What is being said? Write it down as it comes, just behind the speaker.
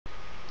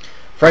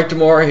Frank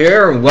DiMora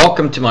here, and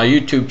welcome to my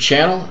YouTube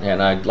channel.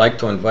 And I'd like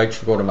to invite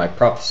you to go to my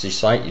prophecy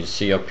site you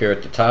see up here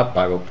at the top,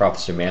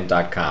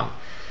 BibleProphecyMan.com.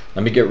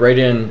 Let me get right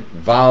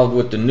involved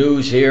with the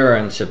news here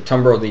on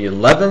September the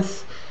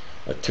 11th,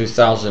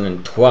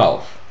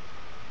 2012.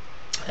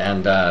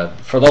 And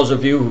for those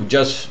of you who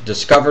just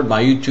discovered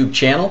my YouTube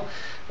channel,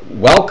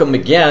 welcome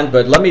again.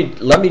 But let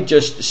me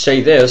just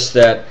say this,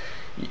 that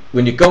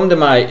when you go into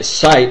my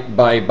site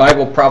by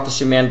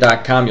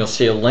BibleProphecyMan.com, you'll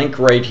see a link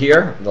right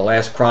here, The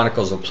Last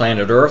Chronicles of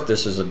Planet Earth.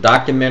 This is a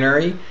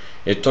documentary.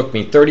 It took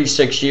me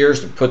 36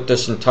 years to put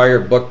this entire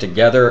book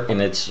together,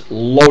 and it's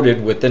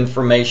loaded with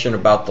information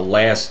about the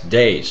last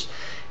days.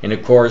 And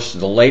of course,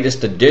 the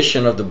latest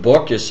edition of the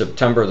book is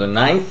September the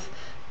 9th,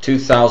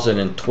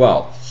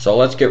 2012. So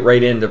let's get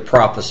right into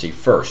prophecy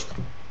first.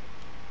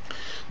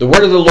 The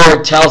word of the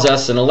Lord tells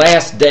us in the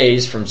last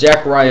days, from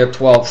Zechariah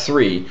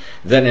 12:3,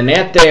 that in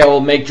that day I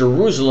will make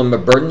Jerusalem a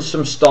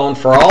burdensome stone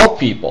for all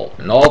people,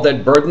 and all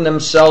that burden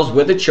themselves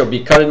with it shall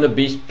be cut into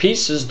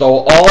pieces,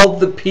 though all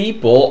the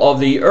people of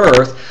the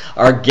earth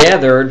are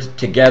gathered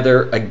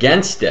together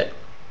against it.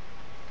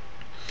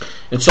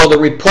 And so the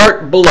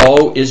report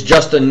below is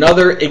just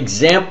another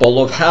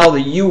example of how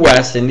the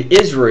U.S. and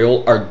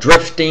Israel are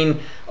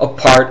drifting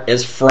apart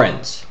as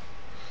friends.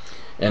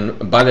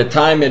 And by the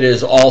time it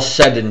is all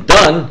said and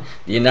done,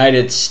 the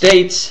United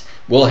States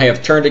will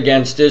have turned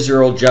against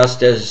Israel,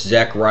 just as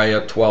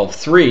Zechariah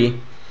 12:3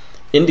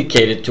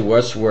 indicated to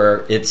us,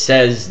 where it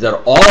says that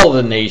all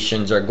the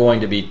nations are going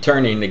to be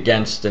turning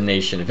against the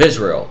nation of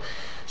Israel.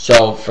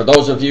 So for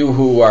those of you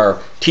who are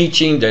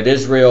teaching that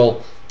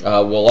Israel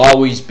will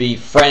always be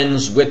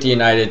friends with the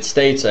United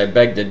States, I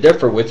beg to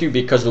differ with you,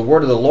 because the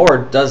word of the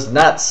Lord does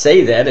not say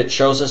that. It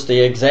shows us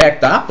the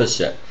exact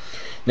opposite.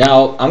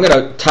 Now, I'm going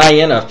to tie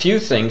in a few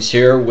things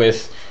here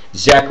with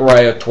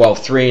Zechariah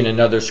 12:3 and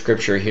another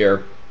scripture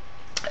here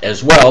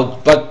as well,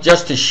 but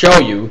just to show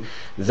you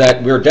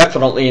that we're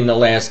definitely in the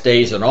last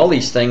days, and all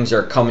these things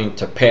are coming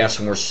to pass,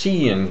 and we're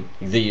seeing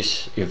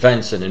these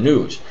events in the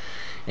news.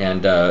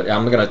 And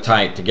I'm going to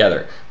tie it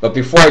together. But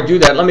before I do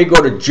that, let me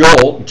go to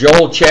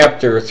Joel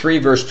chapter 3,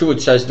 verse 2. It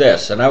says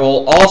this, "And I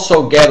will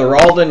also gather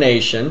all the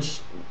nations,"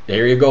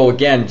 there you go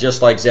again,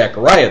 just like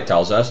Zechariah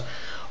tells us,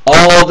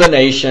 "all the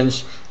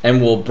nations, and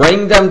will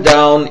bring them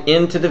down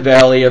into the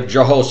valley of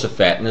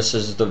Jehoshaphat," and this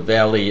is the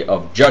valley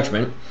of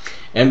judgment,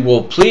 "and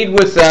will plead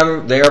with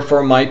them there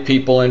for my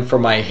people and for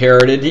my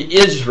heritage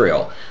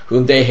Israel,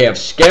 whom they have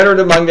scattered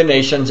among the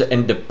nations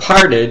and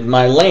departed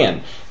my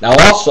land." Now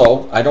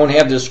also, I don't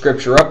have this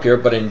scripture up here,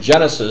 but in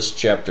Genesis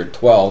chapter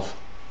 12,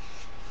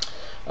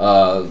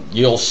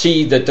 you'll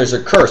see that there's a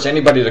curse.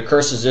 Anybody that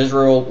curses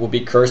Israel will be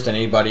cursed, and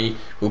anybody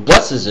who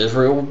blesses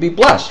Israel will be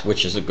blessed,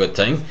 which is a good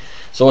thing.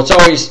 So it's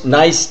always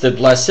nice to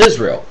bless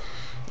Israel.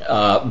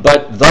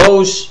 But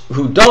those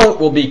who don't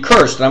will be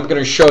cursed. And I'm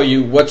going to show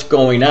you what's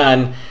going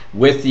on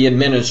with the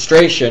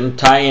administration,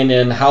 tying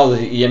in how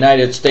the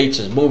United States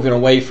is moving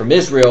away from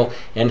Israel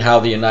and how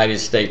the United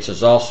States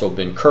has also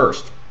been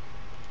cursed.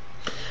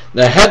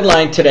 The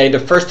headline today, the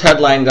first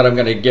headline that I'm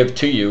going to give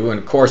to you, and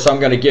of course I'm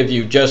going to give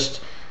you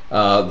just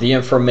the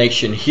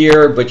information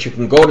here, but you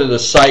can go to the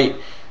site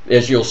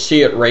as you'll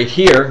see it right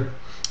here.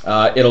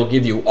 It'll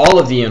give you all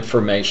of the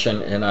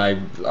information, and I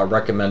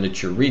recommend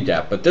that you read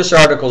that. But this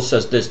article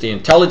says this: the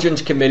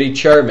Intelligence Committee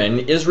Chairman,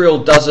 "Israel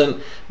doesn't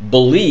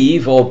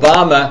believe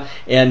Obama,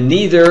 and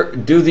neither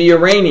do the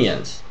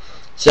Iranians."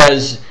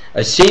 Says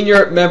a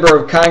senior member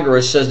of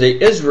Congress says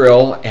that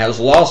Israel has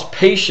lost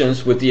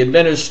patience with the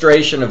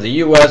administration of the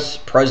U.S.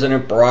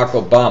 President Barack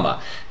Obama.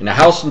 And the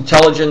House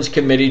Intelligence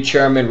Committee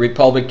Chairman,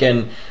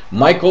 Republican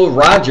Michael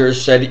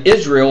Rogers, said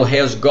Israel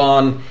has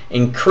gone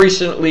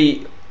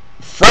increasingly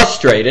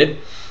frustrated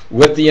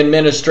with the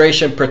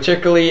administration,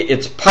 particularly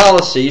its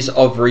policies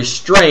of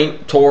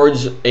restraint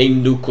towards a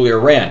nuclear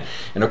Iran.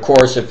 And of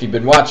course, if you've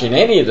been watching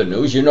any of the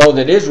news, you know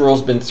that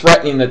Israel's been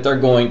threatening that they're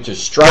going to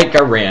strike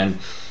Iran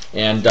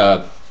and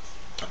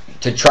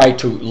to try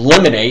to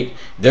eliminate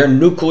their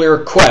nuclear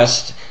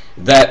quest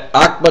that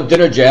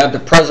Ahmadinejad, the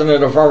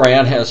president of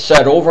Iran, has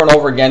said over and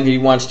over again that he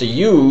wants to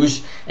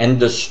use and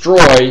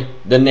destroy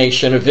the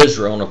nation of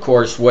Israel. And of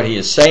course, what he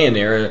is saying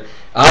there,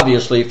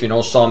 obviously, if you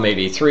know Psalm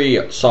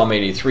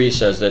 83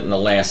 says that in the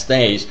last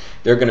days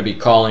they're going to be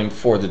calling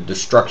for the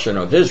destruction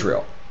of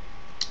Israel.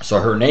 So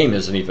her name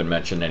isn't even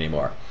mentioned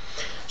anymore.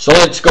 So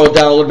let's go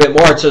down a little bit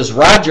more. It says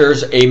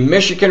Rogers, a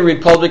Michigan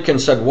Republican,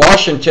 said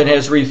Washington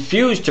has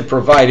refused to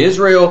provide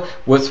Israel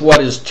with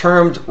what is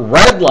termed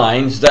red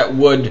lines that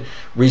would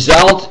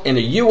result in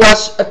a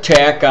U.S.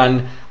 attack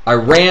on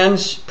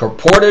Iran's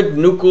purported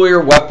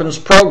nuclear weapons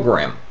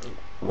program.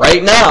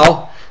 Right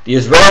now, the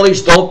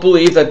Israelis don't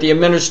believe that the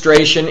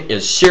administration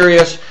is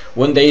serious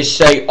when they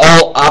say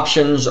all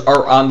options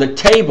are on the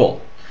table.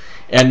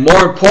 And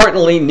more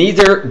importantly,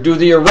 neither do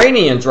the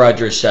Iranians,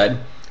 Rogers said.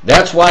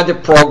 That's why the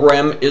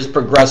program is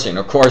progressing.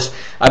 Of course,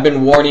 I've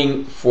been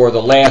warning for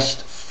the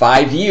last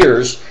 5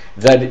 years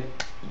that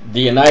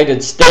the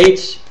United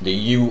States, the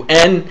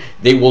UN,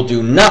 they will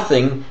do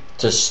nothing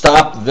to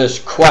stop this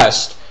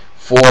quest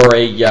for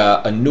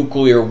a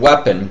nuclear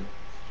weapon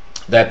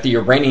that the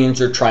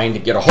Iranians are trying to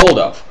get a hold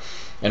of.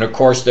 And of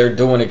course they're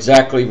doing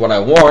exactly what I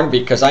warned,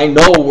 because I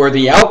know where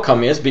the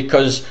outcome is,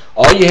 because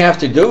all you have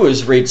to do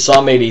is read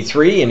Psalm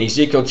 83 and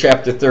Ezekiel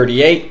chapter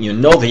 38. You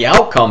know the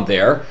outcome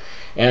there,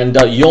 and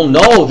you'll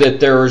know that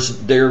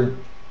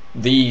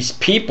these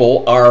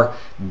people are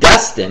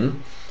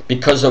destined,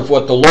 because of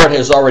what the Lord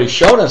has already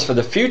shown us for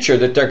the future,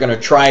 that they're going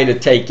to try to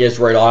take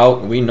Israel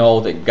out, and we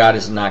know that God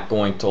is not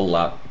going to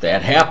let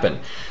that happen.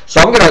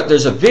 So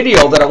there's a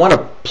video that I want to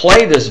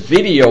play this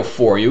video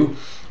for you.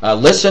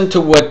 Listen to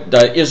what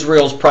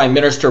Israel's Prime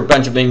Minister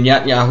Benjamin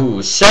Netanyahu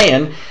is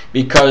saying,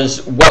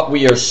 because what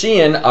we are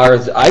seeing are,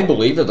 I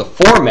believe, the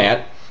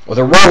format or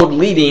the road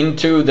leading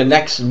to the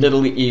next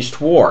Middle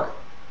East war.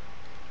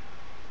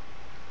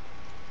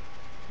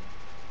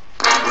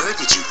 Where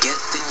did you get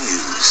the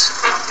news?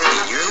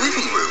 In your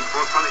living room,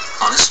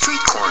 on a street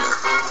corner,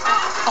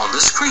 on the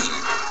screen,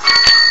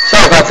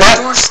 sorry about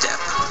that. doorstep.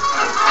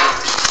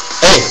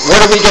 Hey,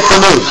 where do we get the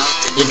news?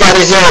 You got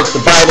it here. It's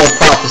the Bible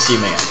Prophecy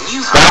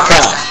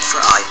Man.com. For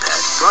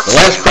iPad, the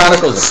last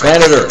Chronicles of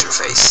Planet Earth.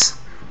 Interface.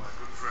 My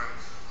good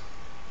friends,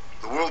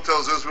 the world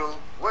tells Israel,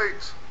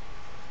 wait.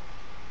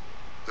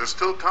 There's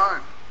still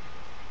time.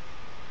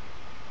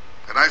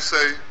 And I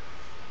say,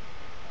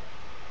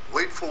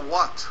 wait for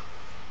what?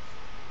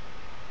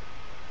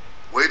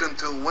 Wait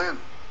until when?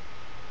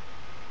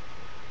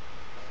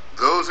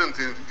 Those in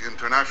the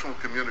international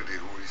community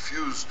who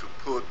refuse to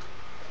put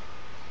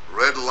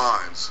red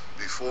lines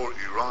before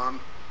Iran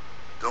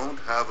don't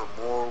have a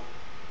moral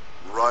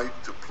right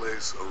to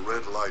place a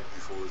red light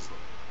before Islam.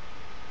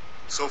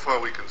 So far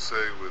we can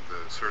say with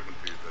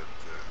certainty that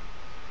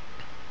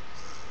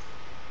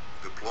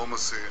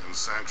diplomacy and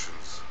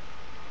sanctions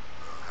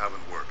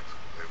haven't worked.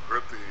 They've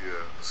hurt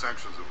the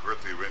sanctions have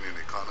hurt the Iranian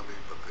economy,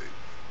 but they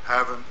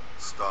haven't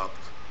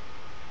stopped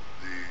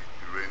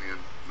the Iranian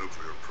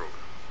nuclear program.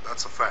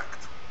 That's a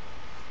fact.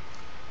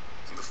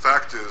 And the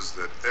fact is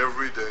that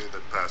every day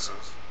that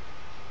passes,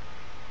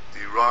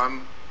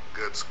 Iran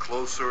gets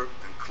closer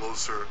and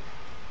closer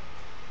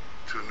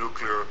to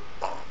nuclear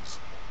bombs.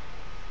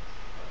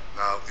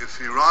 Now,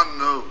 if Iran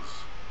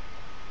knows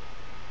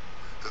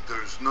that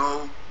there's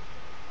no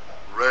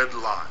red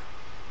line,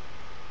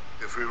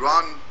 if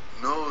Iran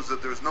knows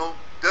that there's no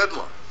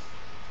deadline,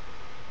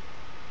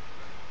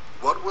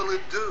 what will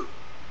it do?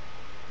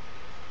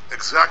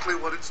 Exactly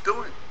what it's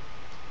doing.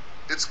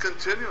 It's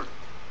continuing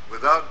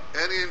without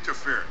any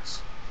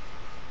interference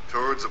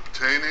towards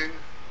obtaining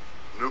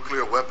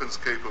nuclear weapons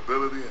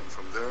capability, and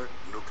from there,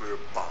 nuclear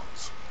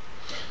bombs.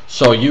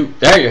 So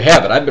there you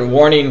have it. I've been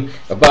warning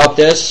about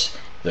this.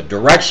 The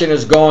direction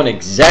is going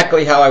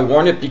exactly how I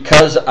warned it,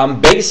 because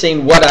I'm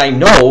basing what I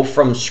know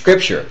from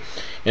Scripture.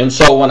 And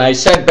so when I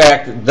said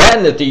back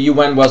then that the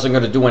UN wasn't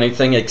going to do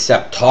anything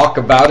except talk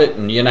about it,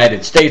 and the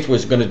United States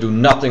was going to do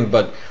nothing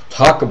but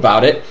talk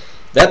about it,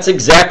 that's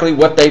exactly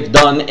what they've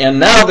done. And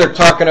now they're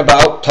talking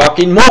about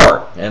talking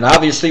more. And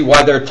obviously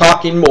why they're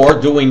talking more,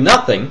 doing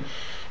nothing,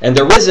 and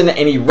there isn't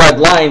any red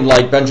line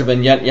like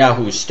Benjamin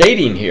Netanyahu is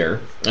stating here.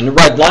 And the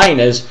red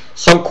line is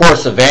some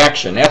course of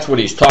action. That's what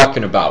he's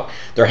talking about.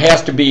 There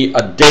has to be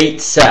a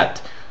date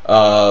set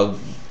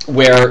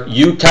where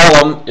you tell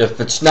them,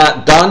 if it's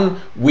not done,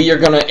 we are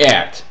going to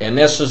act. And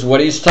this is what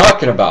he's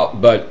talking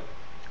about. But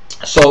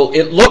so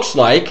it looks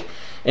like,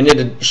 and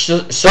it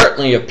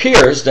certainly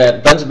appears,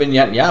 that Benjamin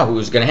Netanyahu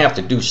is going to have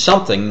to do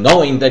something,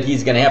 knowing that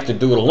he's going to have to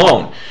do it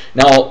alone.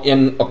 Now,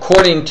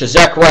 according to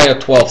Zechariah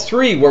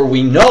 12:3, where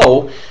we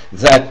know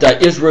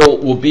that Israel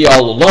will be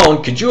all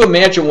alone, could you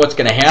imagine what's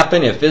going to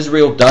happen if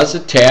Israel does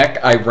attack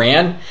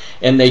Iran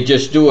and they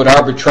just do it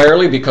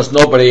arbitrarily because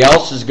nobody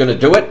else is going to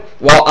do it?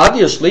 Well,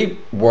 obviously,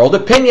 world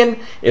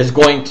opinion is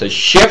going to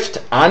shift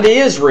onto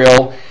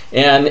Israel,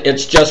 and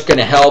it's just going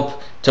to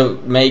help to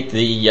make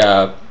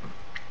the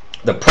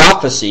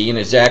prophecy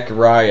in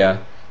Zechariah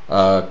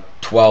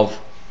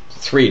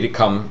 12:3 to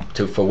come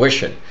to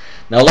fruition.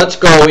 Now let's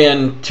go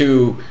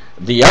into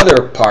the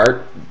other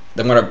part.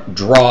 I'm going to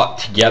draw it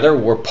together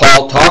where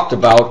Paul talked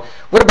about,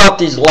 what about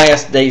these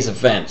last days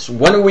events?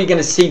 When are we going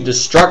to see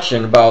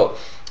destruction, about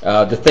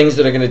the things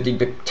that are going to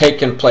be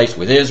taking place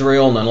with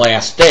Israel in the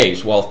last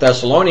days? Well,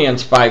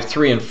 Thessalonians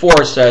 5:3 and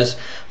 4 says,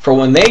 "For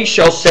when they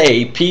shall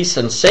say peace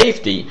and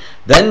safety,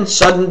 then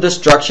sudden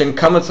destruction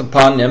cometh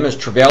upon them as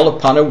travail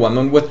upon a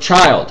woman with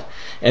child,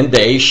 and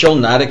they shall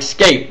not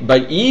escape.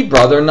 But ye,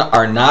 brethren,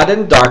 are not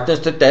in darkness,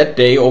 that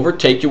day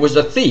overtake you as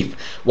a thief."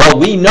 Well,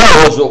 we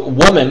know, as a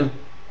woman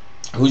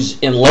who's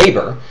in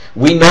labor,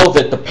 we know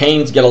that the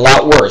pains get a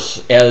lot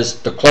worse as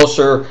the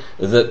closer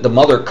the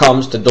mother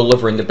comes to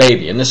delivering the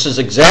baby. And this is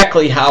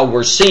exactly how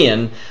we're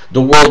seeing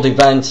the world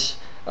events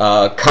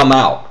come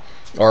out,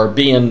 or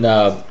being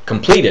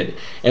completed.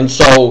 And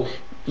so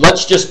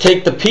let's just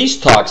take the peace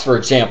talks, for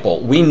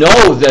example. We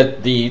know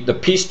that the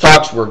peace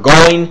talks were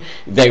going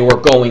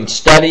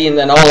steady, and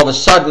then all of a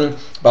sudden,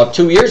 about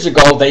 2 years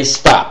ago, they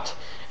stopped.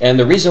 And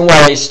the reason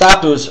why they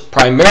stopped was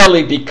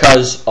primarily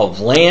because of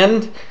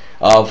land.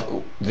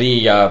 Of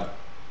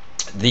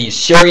the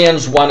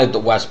Syrians wanted the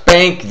West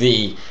Bank,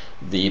 the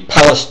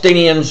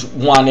Palestinians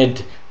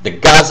wanted the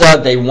Gaza.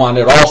 They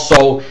wanted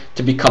also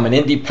to become an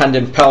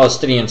independent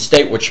Palestinian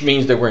state, which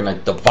means that we're going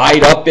to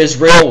divide up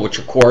Israel, which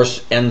of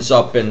course ends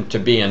up into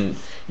being,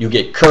 you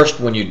get cursed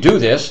when you do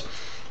this.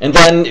 And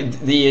then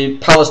the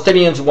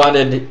Palestinians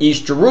wanted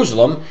East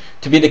Jerusalem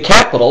to be the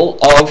capital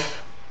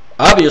of,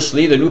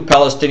 obviously, the new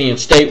Palestinian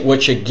state,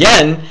 which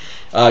again,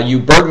 you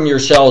burden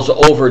yourselves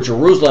over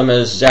Jerusalem,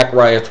 as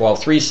Zechariah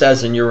 12:3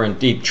 says, and you're in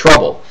deep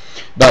trouble.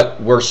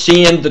 But we're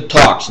seeing the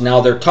talks. Now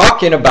they're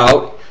talking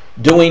about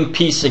doing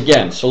peace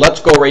again. So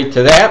let's go right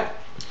to that,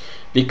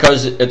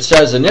 because it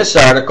says in this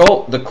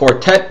article, the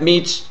quartet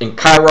meets in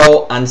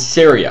Cairo on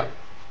Syria.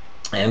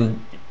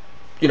 And,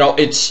 you know,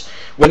 it's,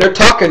 when they're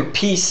talking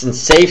peace and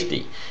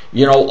safety,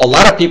 you know, a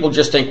lot of people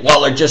just think,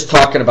 well, they're just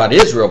talking about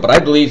Israel, but I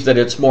believe that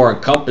it's more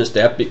encompassed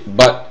that.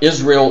 But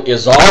Israel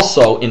is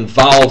also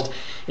involved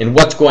in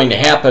what's going to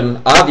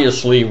happen,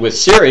 obviously, with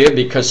Syria,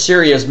 because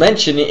Syria is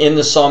mentioned in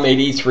the Psalm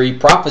 83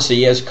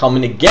 prophecy as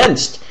coming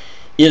against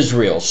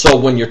Israel. So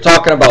when you're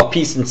talking about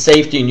peace and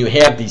safety and you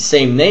have these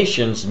same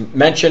nations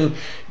mentioned,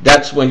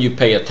 that's when you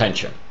pay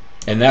attention.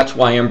 And that's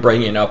why I'm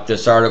bringing up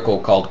this article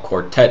called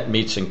Quartet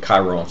Meets in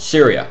Cairo,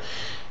 Syria.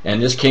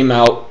 And this came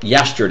out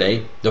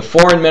yesterday. The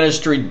foreign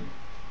ministry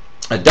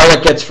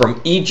delegates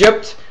from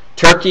Egypt,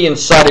 Turkey, and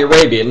Saudi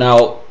Arabia.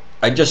 Now,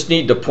 I just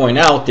need to point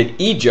out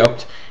that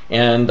Egypt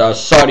and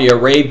Saudi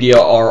Arabia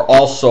are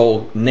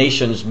also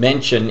nations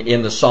mentioned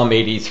in the Psalm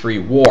 83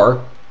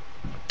 war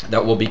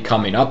that will be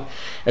coming up.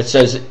 It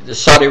says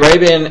Saudi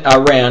Arabia and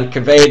Iran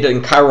conveyed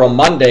in Cairo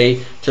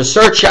Monday to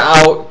search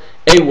out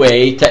a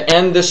way to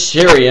end the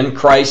Syrian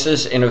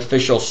crisis, an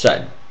official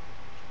said.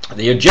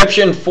 The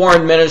Egyptian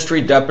Foreign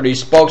Ministry Deputy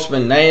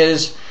Spokesman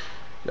Najjar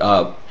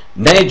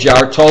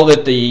told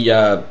that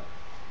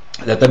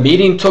the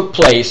meeting took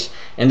place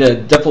in the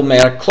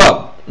diplomatic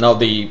club. Now,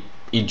 the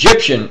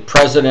Egyptian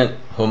President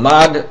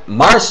Hamad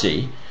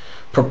Morsi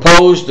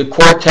proposed the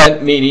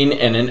quartet meeting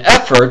in an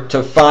effort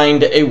to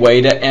find a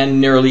way to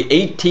end nearly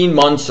 18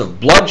 months of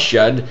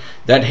bloodshed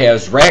that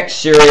has racked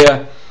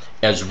Syria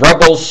as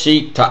rebels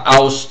seek to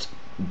oust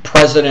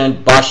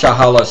President Bashar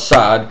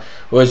al-Assad,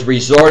 who has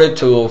resorted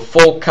to a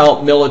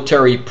full-count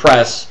military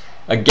press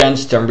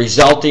against him,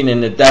 resulting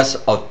in the deaths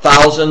of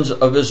thousands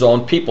of his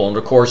own people. And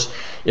of course,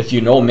 if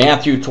you know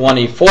Matthew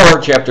 24,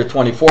 chapter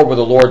 24, where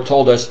the Lord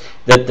told us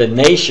that the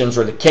nations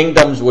or the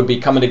kingdoms would be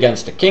coming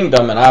against the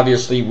kingdom, and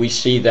obviously we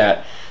see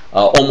that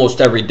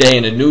almost every day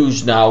in the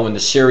news now when the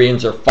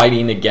Syrians are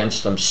fighting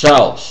against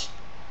themselves.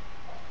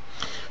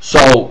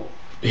 So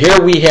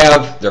here we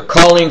have, they're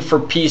calling for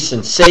peace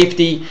and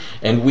safety,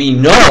 and we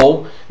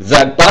know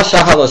that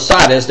Bashar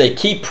al-Assad, as they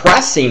keep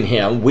pressing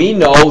him, we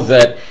know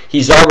that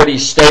he's already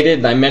stated,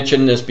 and I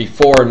mentioned this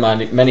before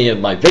in many of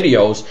my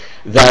videos,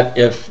 that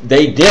if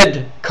they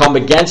did come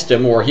against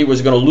him or he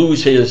was going to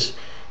lose his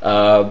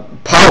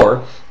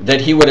power,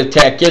 that he would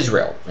attack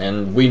Israel.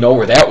 And we know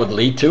where that would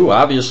lead to,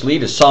 obviously,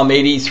 to Psalm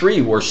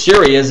 83, where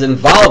Syria is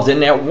involved in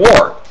that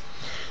war.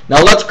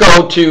 Now let's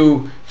go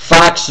to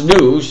Fox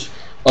News,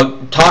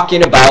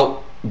 talking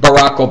about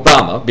Barack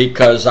Obama,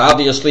 because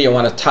obviously I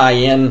want to tie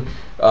in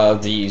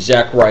the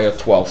Zechariah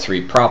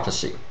 12:3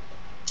 prophecy.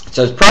 It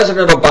says,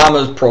 President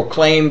Obama's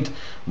proclaimed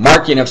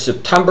marking of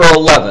September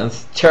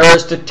 11th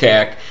terrorist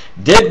attack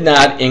did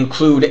not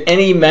include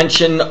any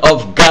mention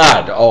of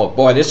God. Oh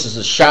boy, this is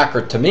a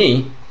shocker to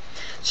me.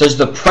 It says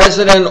the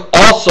president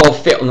also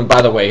failed, and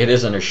by the way, it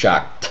isn't a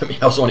shock to me,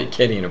 I was only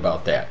kidding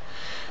about that.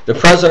 The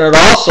president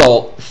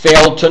also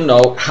failed to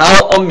note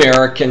how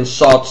Americans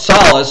sought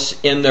solace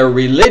in their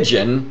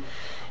religion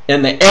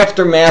in the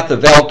aftermath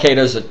of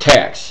al-Qaeda's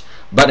attacks.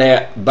 But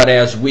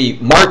as we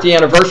mark the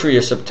anniversary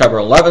of September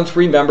 11th,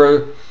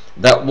 remember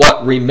that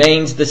what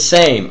remains the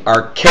same,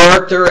 our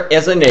character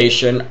as a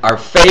nation, our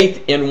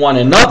faith in one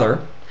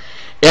another,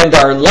 and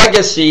our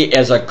legacy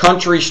as a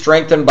country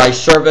strengthened by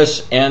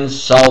service and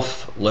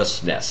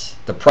selflessness,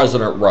 the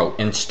president wrote.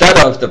 Instead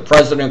of, the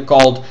president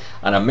called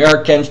on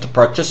Americans to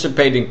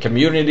participate in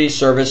community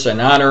service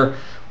and honor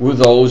who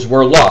those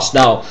were lost.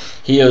 Now,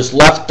 he has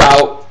left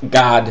out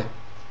God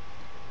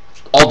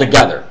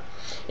altogether.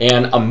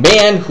 And a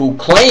man who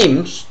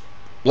claims,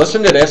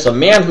 listen to this, a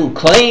man who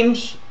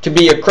claims to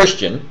be a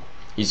Christian,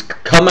 he's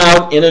come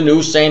out in the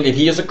news saying that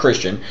he is a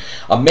Christian,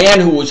 a man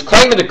who was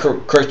claiming to be a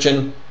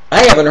Christian,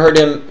 I haven't heard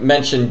him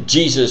mention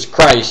Jesus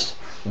Christ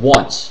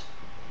once.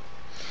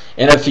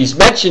 And if he's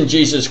mentioned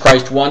Jesus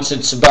Christ once,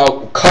 it's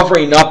about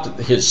covering up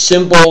his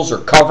symbols or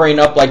covering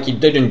up, like he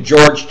did in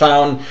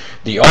Georgetown,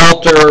 the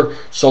altar,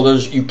 so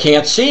you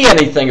can't see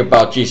anything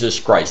about Jesus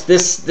Christ.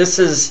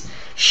 This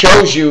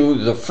shows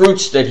you the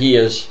fruits that he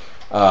is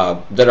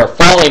that are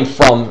falling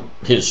from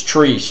his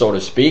tree, so to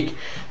speak,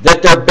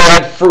 that they're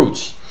bad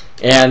fruits.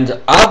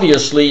 And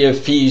obviously,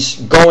 if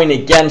he's going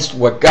against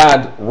what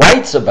God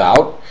writes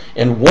about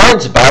and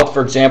warns about,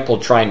 for example,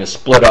 trying to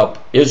split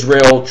up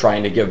Israel,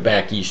 trying to give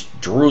back East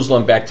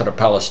Jerusalem back to the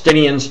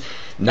Palestinians,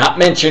 not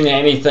mentioning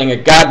anything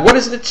of God, what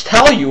does it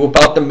tell you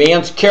about the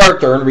man's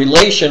character in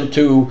relation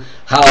to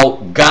how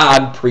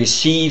God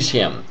perceives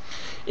him?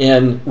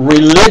 In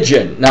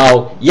religion,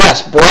 now,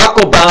 yes, Barack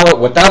Obama,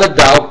 without a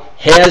doubt,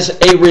 has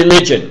a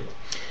religion.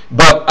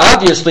 But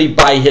obviously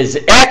by his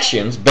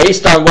actions,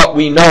 based on what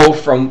we know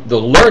from the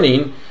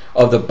learning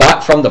of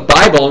from the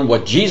Bible and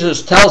what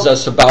Jesus tells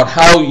us about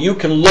how you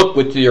can look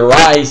with your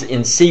eyes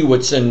and see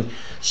what's in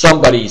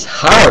somebody's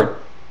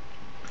heart.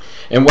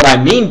 And what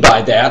I mean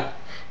by that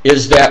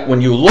is that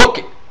when you look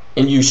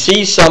and you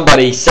see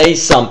somebody say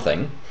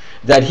something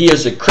that he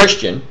is a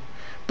Christian,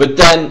 but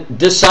then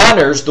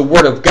dishonors the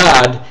Word of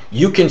God,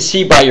 you can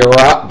see by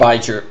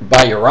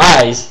your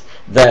eyes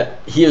that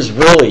he is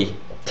really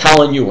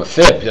telling you a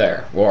fib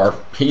there, or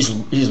he's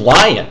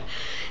lying.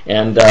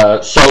 And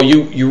so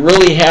you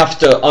really have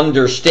to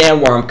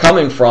understand where I'm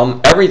coming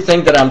from.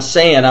 Everything that I'm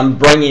saying, I'm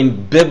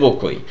bringing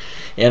biblically.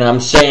 And I'm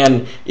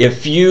saying,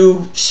 if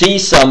you see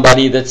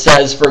somebody that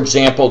says, for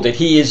example, that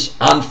he is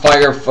on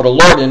fire for the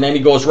Lord, and then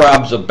he goes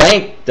robs a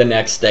bank the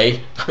next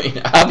day, I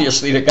mean,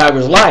 obviously the guy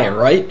was lying,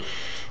 right?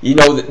 You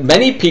know,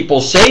 many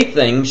people say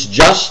things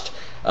just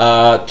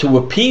to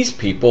appease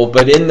people,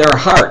 but in their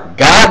heart,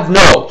 God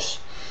knows.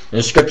 And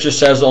the scripture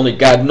says only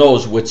God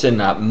knows what's in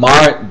the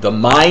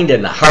mind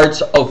and the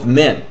hearts of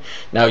men.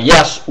 Now,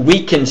 yes,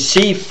 we can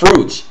see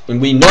fruits,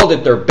 and we know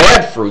that they're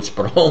bad fruits,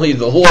 but only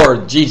the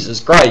Lord Jesus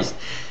Christ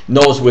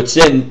knows what's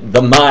in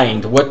the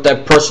mind, what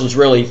that person's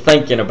really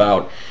thinking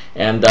about,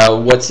 and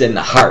what's in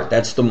the heart.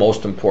 That's the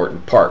most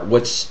important part,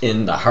 what's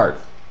in the heart.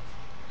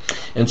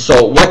 And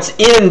so what's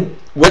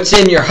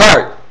in your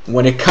heart,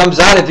 when it comes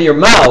out of your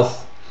mouth,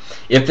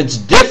 if it's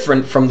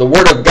different from the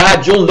Word of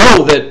God, you'll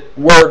know that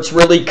where it's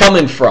really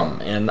coming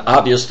from. And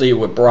obviously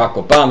what Barack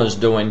Obama is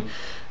doing,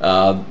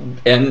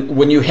 and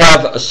when you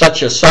have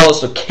such a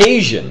solemn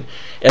occasion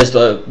as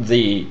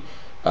the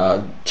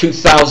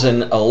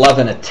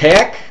 2011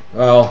 attack,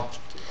 well,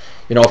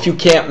 you know, if you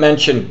can't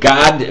mention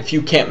God, if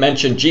you can't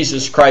mention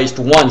Jesus Christ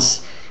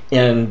once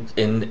in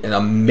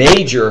a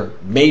major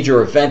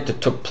event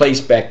that took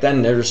place back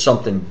then, there's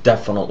something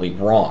definitely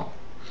wrong.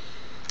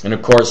 And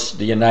of course,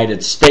 the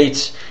United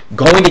States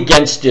going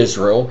against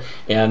Israel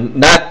and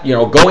not, you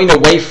know, going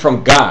away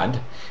from God,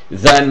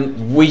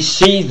 then we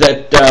see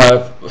that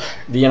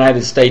the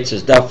United States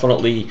is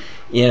definitely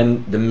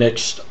in the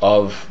midst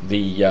of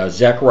the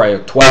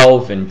Zechariah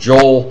 12 and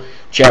Joel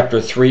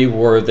chapter 3,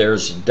 where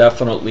there's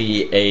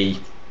definitely a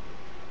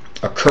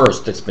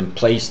curse that's been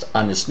placed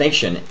on this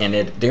nation.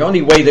 And the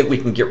only way that we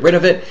can get rid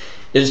of it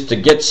is to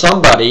get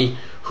somebody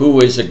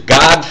who is a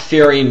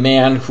God-fearing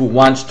man who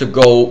wants to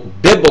go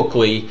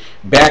biblically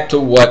back to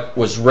what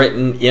was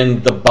written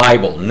in the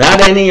Bible.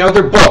 Not any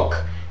other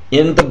book,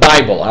 in the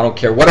Bible. I don't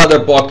care what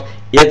other book,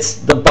 it's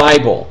the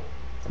Bible,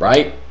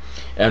 right?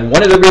 And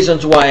one of the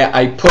reasons why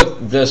I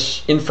put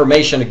this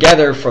information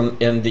together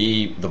in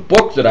the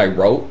book that I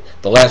wrote,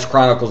 The Last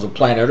Chronicles of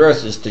Planet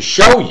Earth, is to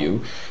show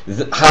you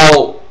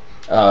how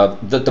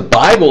that the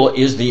Bible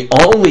is the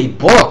only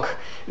book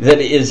that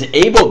is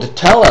able to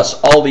tell us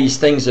all these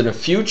things in the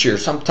future,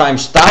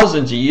 sometimes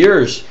thousands of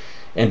years,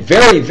 and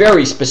very,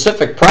 very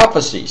specific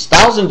prophecies,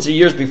 thousands of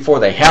years before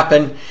they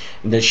happen,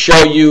 and to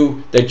show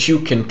you that you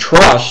can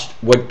trust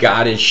what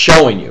God is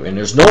showing you. And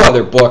there's no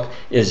other book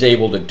is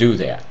able to do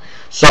that.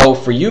 So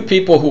for you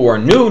people who are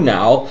new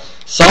now,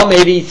 Psalm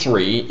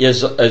 83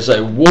 is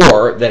a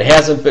war that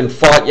hasn't been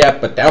fought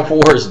yet, but that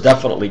war is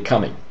definitely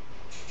coming.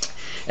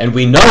 And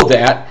we know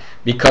that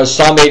because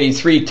Psalm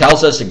 83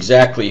 tells us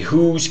exactly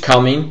who's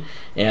coming,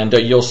 and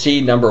you'll see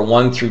number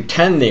 1 through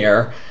 10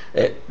 there,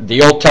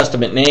 the Old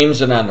Testament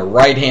names, and on the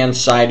right-hand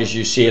side, as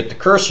you see at the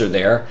cursor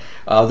there,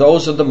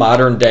 those are the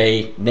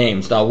modern-day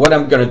names. Now, what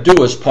I'm going to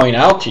do is point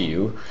out to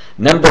you,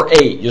 number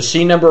 8. You'll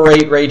see number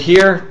 8 right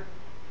here.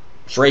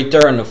 It's right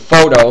there in the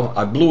photo.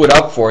 I blew it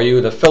up for you.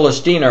 The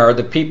Philistines are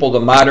the people, the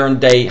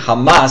modern-day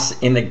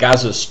Hamas in the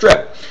Gaza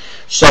Strip.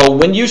 So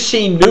when you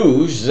see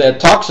news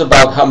that talks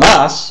about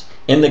Hamas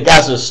in the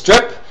Gaza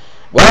Strip,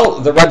 well,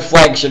 the red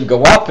flag should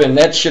go up, and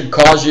that should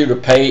cause you to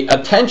pay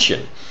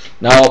attention.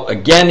 Now,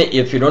 again,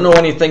 if you don't know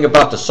anything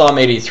about the Psalm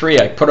 83,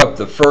 I put up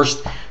the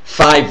first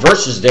 5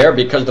 verses there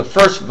because the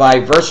first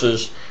 5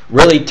 verses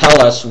really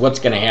tell us what's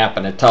going to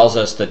happen. It tells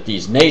us that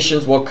these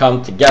nations will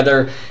come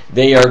together.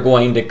 They are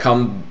going to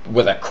come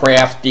with a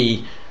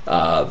crafty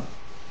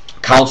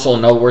council.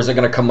 In other words, they're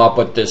going to come up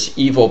with this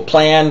evil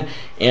plan,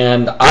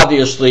 and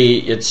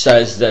obviously it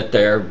says that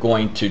they're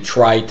going to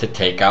try to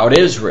take out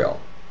Israel.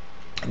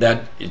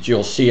 That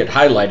you'll see it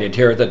highlighted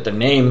here, that the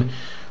name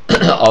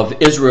of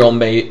Israel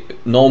may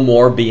no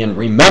more be in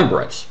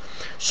remembrance.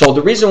 So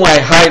the reason why I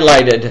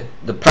highlighted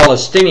the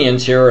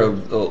Palestinians here,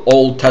 the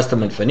Old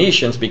Testament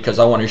Phoenicians, because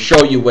I want to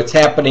show you what's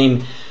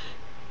happening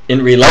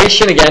in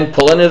relation, again,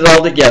 pulling it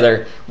all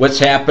together, what's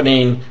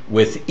happening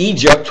with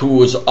Egypt, who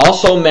was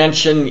also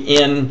mentioned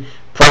in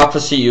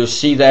prophecy. You'll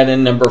see that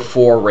in number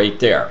 4 right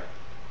there.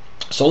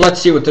 So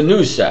let's see what the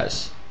news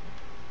says.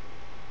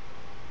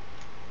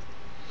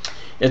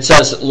 It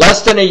says,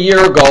 less than a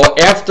year ago,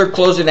 after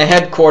closing the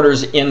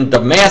headquarters in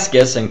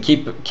Damascus, and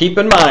keep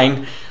in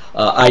mind,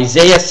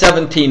 Isaiah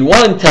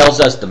 17:1 tells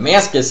us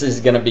Damascus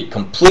is going to be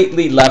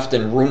completely left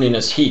in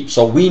ruinous heap.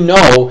 So we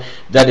know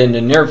that in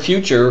the near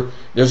future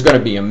there's going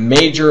to be a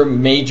major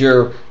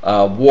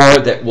war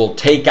that will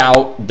take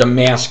out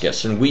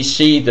Damascus. And we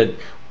see that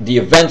the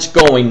events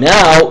going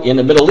now in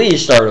the Middle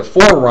East are the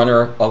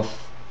forerunner of,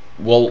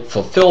 will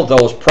fulfill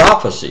those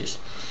prophecies.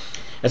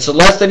 And so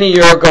less than a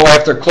year ago,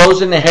 after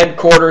closing the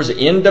headquarters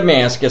in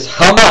Damascus,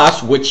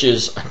 Hamas, which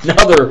is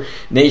another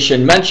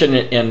nation mentioned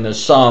in the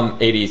Psalm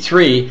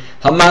 83,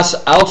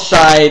 Hamas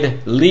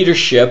outside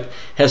leadership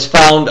has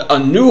found a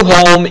new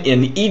home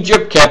in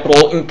Egypt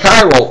capital in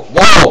Cairo.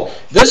 Whoa,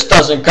 this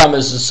doesn't come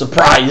as a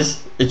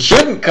surprise. It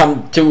shouldn't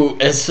come to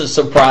as a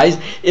surprise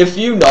if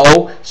you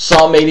know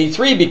Psalm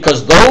 83,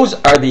 because those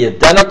are the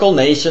identical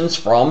nations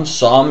from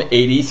Psalm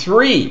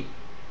 83.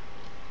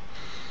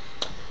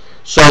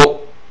 So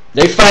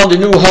they found a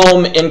new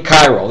home in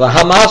Cairo. The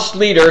Hamas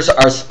leaders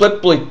are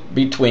split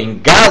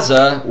between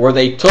Gaza, where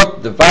they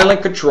took the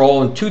violent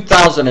control in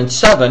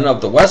 2007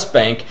 of the West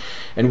Bank,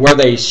 and where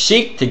they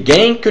seek to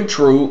gain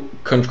control,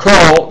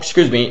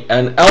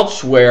 and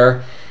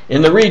elsewhere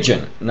in the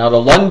region. Now, the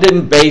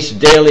London-based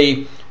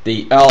daily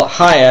The Al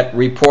Hayat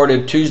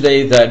reported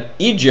Tuesday that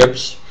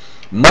Egypt's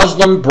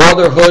Muslim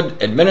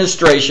Brotherhood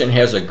administration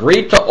has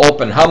agreed to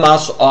open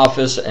Hamas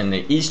office in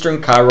the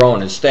eastern Cairo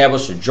and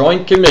establish a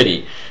joint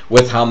committee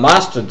with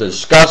Hamas to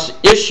discuss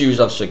issues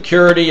of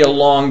security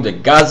along the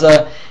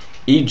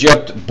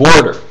Gaza-Egypt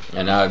border.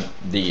 And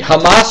the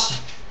Hamas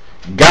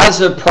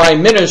Gaza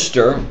Prime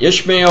Minister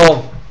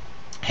Ismail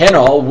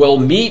Haniyeh will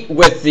meet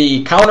with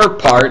the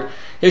counterpart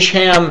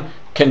Hisham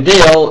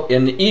Kandil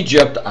in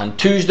Egypt on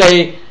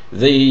Tuesday,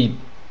 the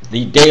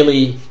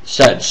Daily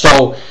said.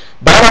 So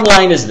bottom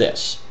line is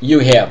this: you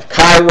have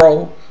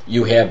Cairo,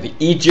 you have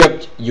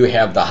Egypt, you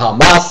have the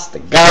Hamas, the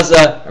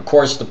Gaza, of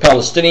course the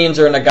Palestinians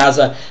are in the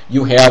Gaza,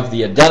 you have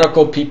the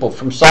identical people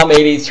from Psalm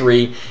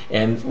 83,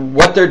 and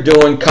what they're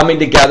doing, coming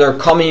together,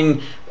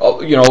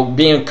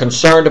 being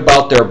concerned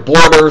about their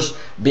borders,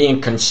 being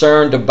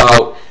concerned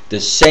about the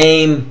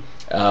same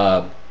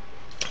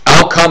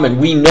outcome. And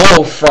we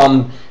know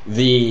from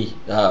the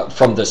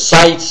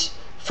sites,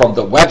 from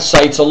the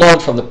websites alone,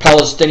 from the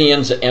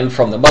Palestinians and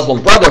from the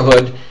Muslim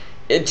Brotherhood,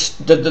 it's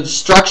the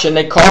destruction.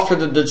 They call for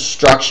the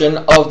destruction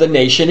of the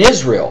nation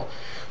Israel.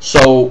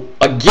 So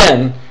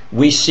again,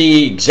 we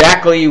see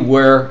exactly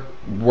where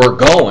we're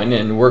going,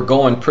 and we're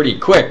going pretty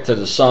quick to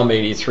the Psalm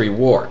 83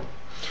 war.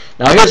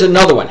 Now here's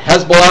another one.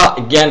 Hezbollah.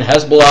 Again,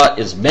 Hezbollah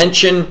is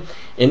mentioned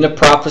in the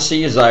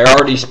prophecy, as I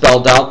already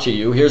spelled out to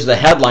you. Here's the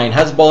headline: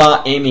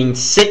 Hezbollah aiming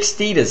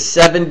 60 to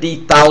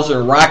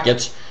 70,000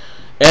 rockets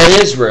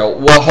at Israel.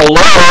 Well,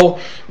 hello,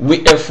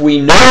 if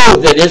we know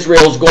that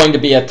Israel is going to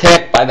be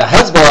attacked by the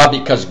Hezbollah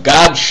because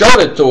God showed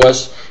it to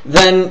us,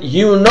 then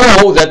you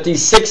know that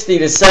these 60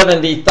 to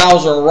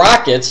 70,000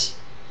 rockets,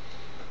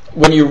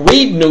 when you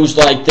read news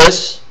like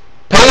this,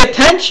 pay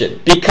attention,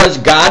 because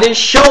God is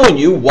showing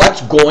you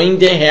what's going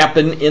to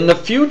happen in the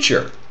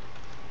future.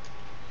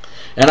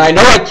 And I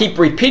know I keep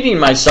repeating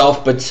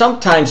myself, but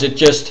sometimes it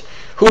just,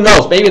 who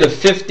knows, maybe the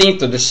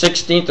 15th or the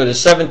 16th or the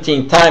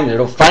 17th time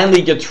it'll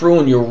finally get through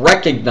and you'll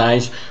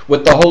recognize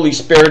what the Holy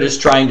Spirit is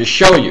trying to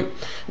show you.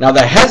 Now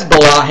the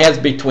Hezbollah has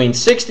between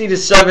 60 to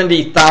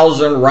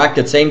 70,000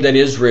 rockets aimed at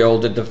Israel.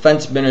 The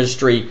Defense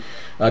Ministry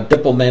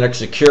Diplomatic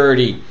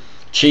Security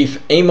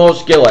Chief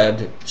Amos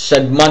Gilad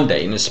said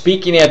Monday, and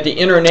speaking at the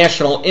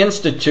International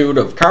Institute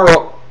of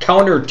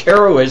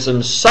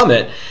Counterterrorism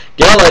Summit,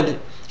 Gilad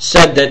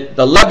said that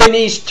the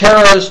Lebanese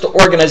terrorist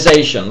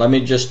organization, let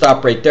me just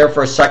stop right there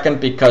for a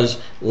second,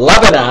 because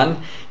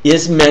Lebanon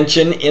is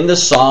mentioned in the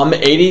Psalm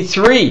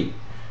 83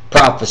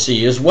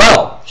 prophecy as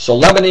well. So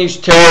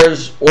Lebanese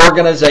terrorist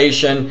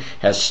organization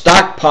has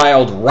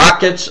stockpiled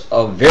rockets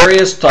of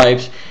various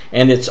types,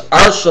 and its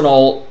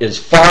arsenal is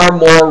far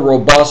more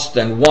robust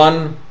than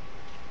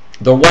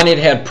the one it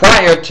had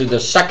prior to the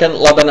Second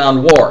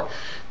Lebanon War.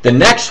 The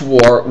next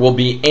war will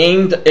be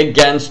aimed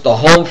against the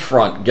home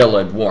front,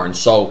 Gilad warned.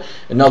 So,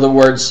 in other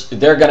words,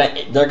 they're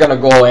gonna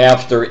go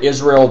after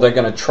Israel. They're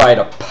gonna try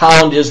to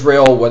pound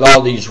Israel with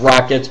all these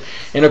rockets.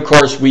 And of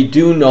course, we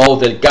do know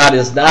that God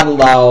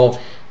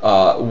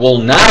will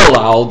not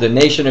allow the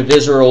nation of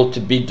Israel to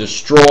be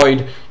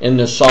destroyed in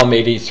the Psalm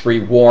 83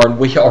 war. And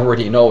we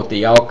already know what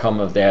the outcome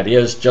of that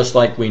is, just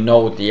like we know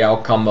what the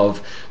outcome of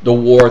the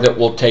war that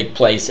will take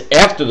place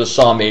after the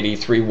Psalm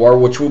 83 war,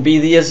 which will be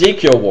the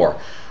Ezekiel war,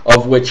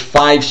 of which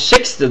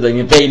 5/6 of the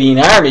invading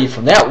army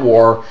from that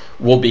war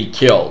will be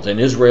killed, and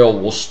Israel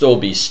will still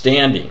be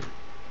standing.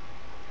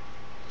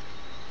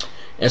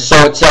 And so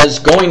it says,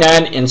 going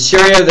on in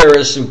Syria, there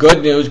is some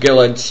good news.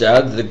 Gilad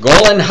said the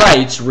Golan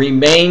Heights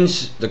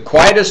remains the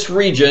quietest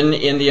region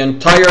in the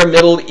entire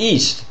Middle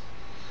East.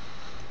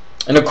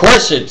 And of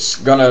course it's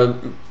going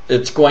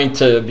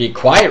to be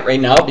quiet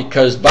right now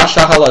because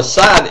Bashar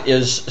al-Assad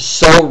is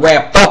so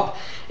wrapped up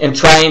in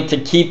trying to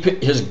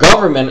keep his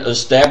government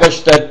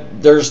established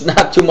that there's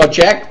not too much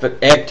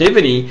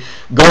activity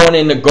going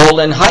in the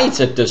Golan Heights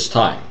at this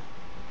time.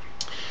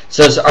 It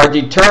says our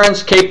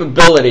deterrence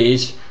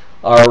capabilities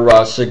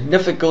are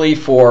significantly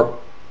for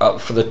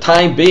the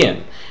time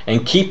being,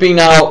 and keeping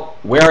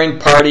out wearing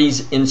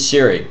parties in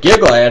Syria.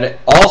 Gilad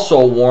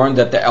also warned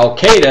that the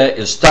Al-Qaeda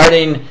is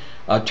starting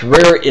to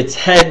rear its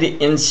head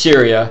in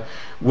Syria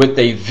with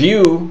a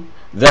view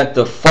that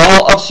the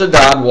fall of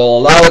Saddam will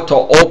allow it to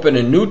open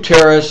a new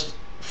terrorist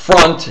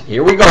front,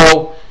 here we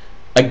go,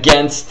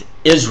 against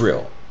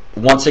Israel.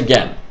 Once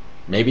again,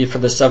 maybe for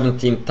the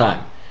 17th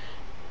time.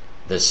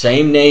 The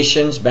same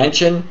nations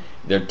mentioned,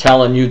 they're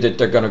telling you that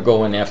they're going to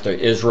go in after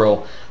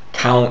Israel.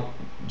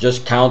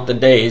 Just count the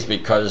days,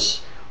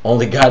 because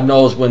only God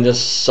knows when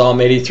this Psalm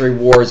 83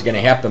 war is going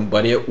to happen,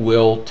 but it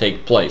will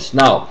take place.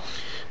 Now,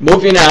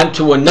 moving on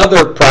to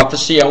another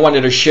prophecy I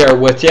wanted to share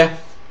with you.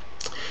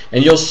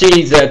 And you'll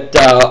see that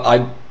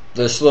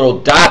this little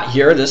dot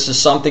here, this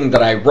is something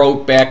that I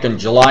wrote back in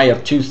July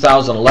of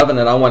 2011,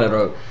 and I wanted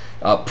to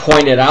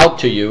point it out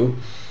to you.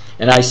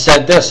 And I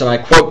said this, and I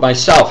quote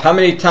myself, "How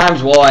many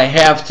times will I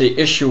have to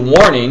issue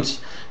warnings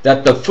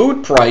that the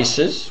food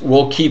prices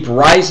will keep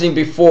rising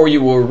before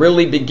you will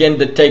really begin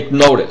to take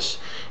notice?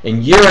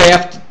 And year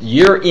after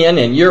year in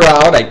and year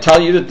out, I tell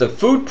you that the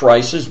food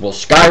prices will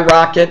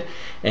skyrocket,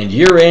 and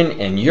year in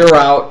and year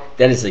out,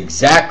 that is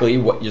exactly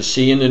what you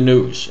see in the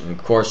news." And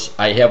of course,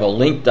 I have a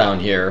link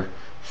down here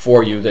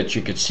for you that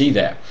you could see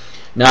that.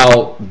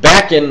 Now,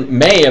 back in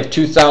May of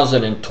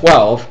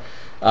 2012,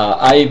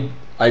 I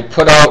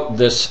put out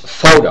this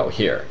photo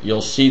here.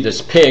 You'll see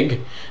this pig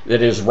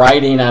that is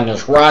riding on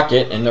this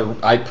rocket, and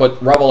I put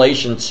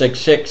Revelation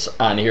 6:6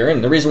 on here.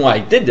 And the reason why I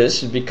did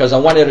this is because I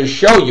wanted to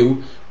show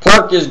you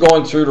pork is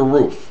going through the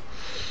roof,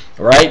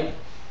 right?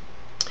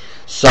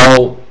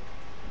 So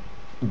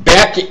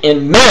back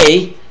in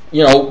May,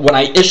 when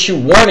I issue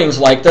warnings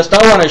like this, now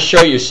I want to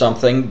show you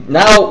something.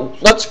 Now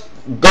let's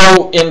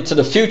go into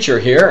the future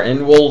here,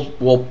 and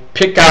we'll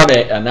pick out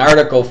an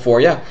article for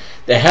you.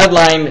 The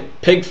headline: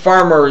 Pig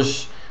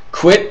farmers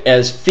quit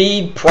as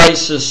feed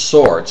prices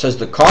soar. It says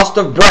the cost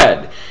of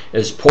bread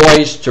is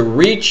poised to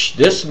reach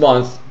this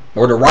month,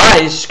 or to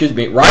rise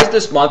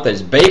this month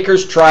as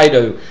bakers try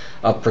to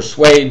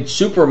persuade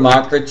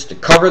supermarkets to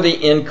cover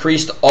the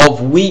increase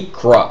of wheat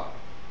crop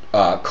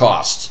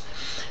costs.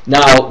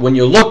 Now, when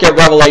you look at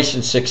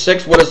Revelation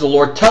 6:6, what does the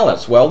Lord tell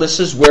us? Well, this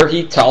is where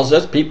He tells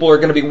us people are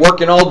going to be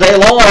working all day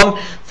long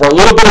for a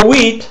little bit of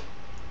wheat.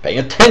 Pay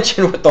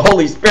attention what the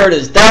Holy Spirit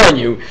is telling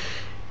you.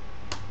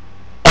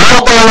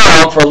 All day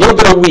long for a little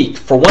bit of wheat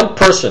for one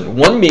person,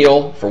 one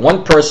meal for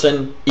one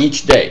person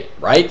each day,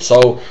 right?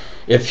 So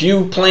if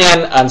you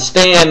plan on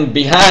staying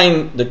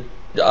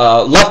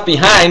left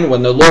behind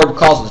when the Lord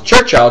calls the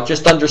church out,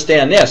 just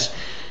understand this: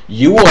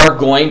 you are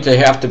going to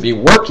have to be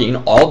working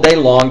all day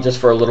long just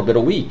for a little bit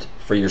of wheat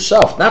for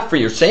yourself, not for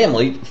your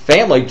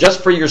family,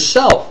 just for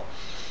yourself.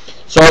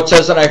 So it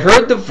says, "And I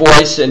heard the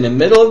voice in the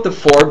middle of the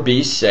four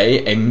beasts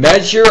say, a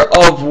measure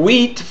of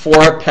wheat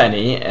for a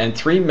penny, and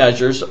 3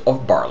 measures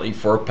of barley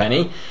for a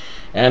penny."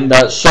 And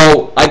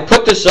so I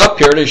put this up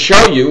here to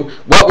show you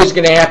what was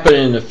going to happen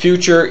in the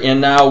future,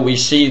 and now we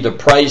see the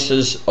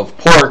prices of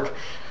pork.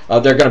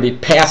 They're going to be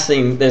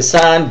passing this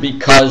on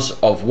because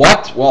of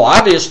what? Well,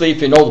 obviously,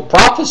 if you know the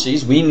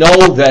prophecies, we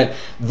know that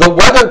the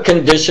weather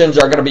conditions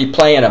are going to be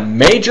playing a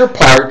major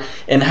part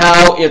in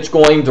how it's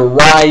going to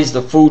rise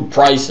the food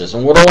prices.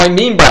 And what do I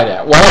mean by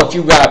that? Well, if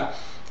you've got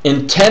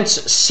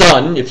intense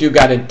sun, if you've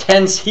got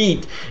intense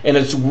heat, and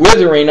it's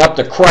withering up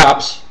the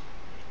crops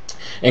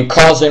and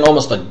causing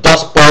almost a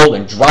dust bowl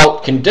and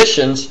drought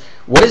conditions,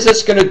 what is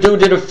this going to do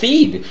to the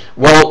feed?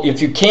 Well, if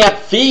you can't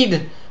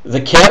feed the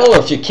cattle,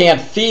 if you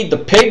can't feed the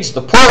pigs,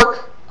 the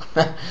pork,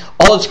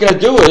 all it's going to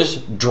do is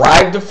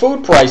drive the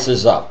food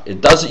prices up.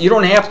 You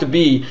don't have to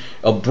be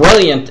a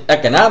brilliant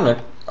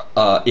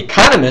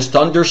economist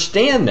to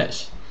understand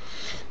this.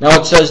 Now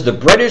it says the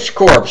British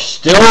corpse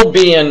still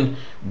being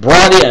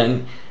brought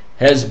in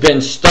has been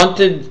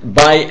stunted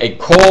by a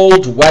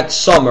cold, wet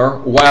summer,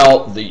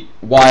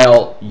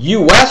 while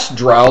U.S.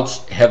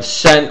 droughts have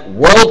sent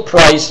world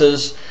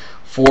prices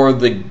for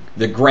the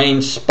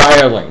grain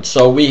spiraling.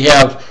 So we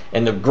have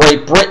in the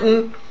Great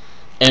Britain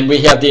and we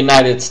have the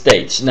United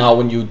States. Now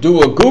when you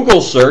do a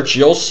Google search,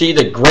 you'll see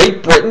that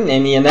Great Britain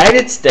and the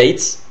United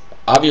States,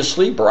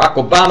 obviously Barack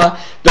Obama,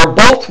 they're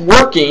both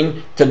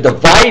working to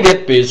divide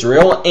up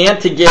Israel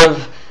and to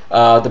give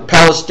the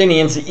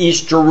Palestinians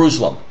East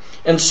Jerusalem.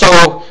 And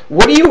so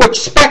what do you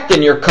expect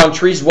in your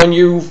countries when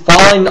you've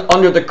fallen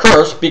under the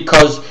curse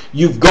because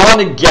you've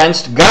gone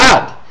against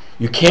God?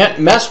 You can't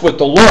mess with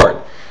the Lord.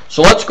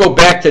 So let's go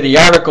back to the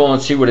article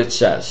and see what it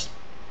says.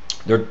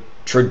 The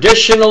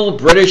traditional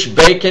British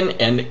bacon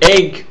and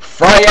egg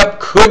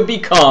fry-up could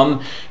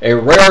become a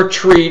rare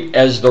treat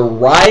as the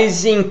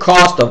rising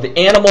cost of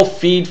animal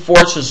feed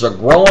forces a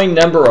growing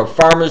number of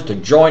farmers to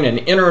join an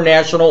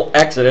international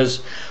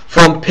exodus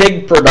from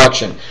pig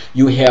production.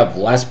 You have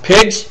less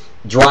pigs,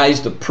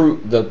 drives the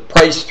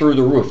price through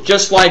the roof.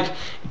 Just like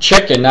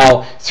chicken.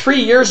 Now, 3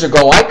 years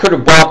ago, I could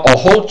have bought a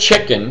whole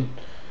chicken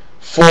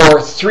for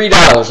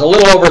 $3, a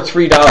little over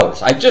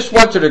 $3. I just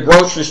went to the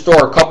grocery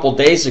store a couple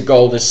days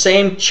ago. The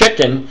same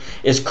chicken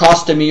is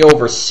costing me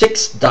over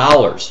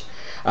 $6.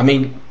 I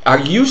mean, are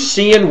you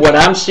seeing what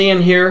I'm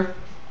seeing here?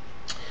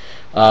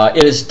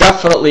 It is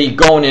definitely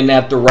going in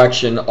that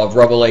direction of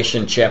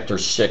Revelation chapter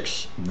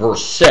 6,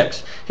 verse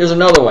 6. Here's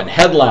another one.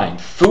 Headline: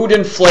 Food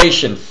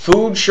inflation,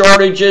 food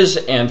shortages,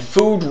 and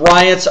food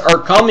riots are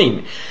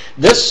coming.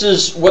 This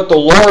is what the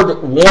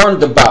Lord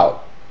warned about.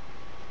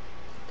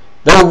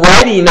 They're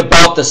writing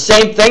about the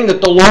same thing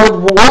that the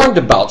Lord warned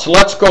about. So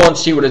let's go and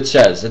see what it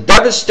says. A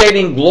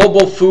devastating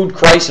global food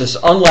crisis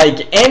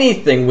unlike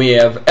anything we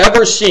have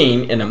ever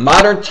seen in the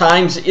modern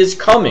times is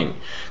coming.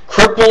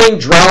 Crippling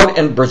drought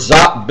and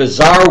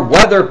bizarre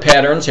weather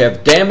patterns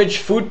have damaged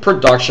food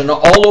production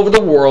all over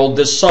the world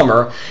this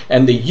summer,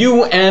 and the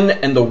UN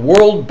and the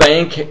World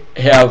Bank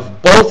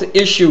have both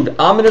issued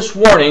ominous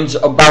warnings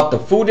about the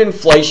food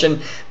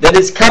inflation that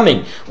is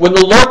coming. When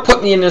the Lord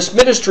put me in this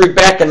ministry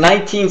back in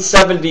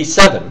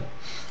 1977,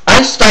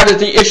 I started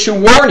to issue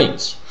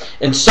warnings.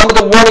 And some of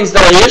the warnings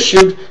that I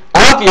issued,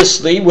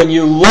 obviously, when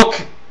you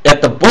look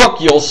at the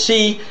book, you'll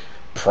see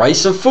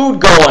price of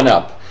food going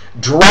up,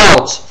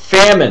 droughts,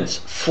 famines,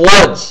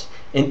 floods,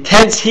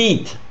 intense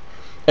heat.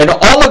 And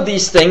all of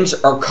these things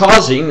are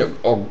causing,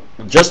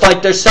 just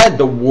like they said,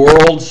 the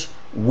world's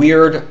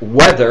weird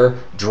weather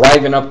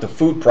driving up the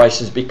food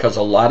prices because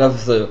a lot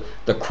of the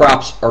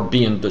crops are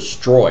being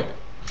destroyed.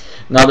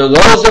 Now, to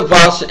those of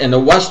us in the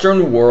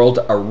Western world,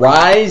 a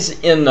rise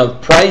in the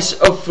price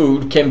of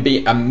food can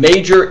be a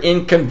major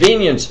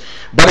inconvenience.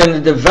 But in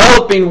the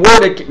developing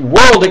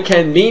world, it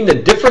can mean the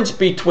difference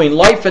between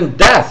life and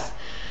death.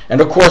 And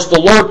of course, the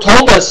Lord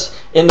told us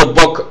in the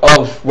book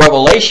of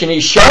Revelation,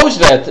 He shows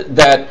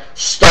that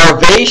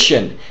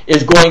starvation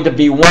is going to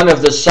be one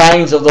of the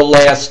signs of the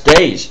last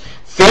days.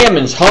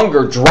 Famines,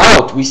 hunger,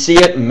 drought. We see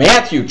it in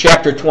Matthew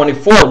chapter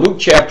 24, Luke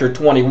chapter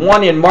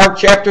 21, and Mark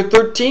chapter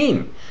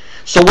 13.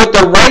 So what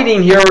they're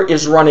writing here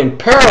is running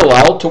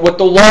parallel to what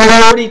the Lord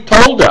already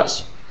told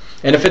us.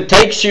 And if it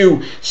takes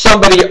you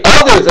somebody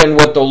other than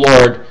what the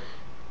Lord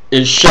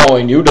is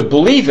showing you to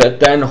believe it,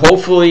 then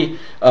hopefully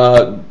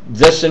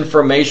this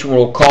information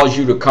will cause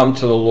you to come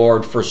to the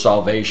Lord for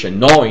salvation,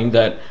 knowing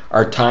that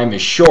our time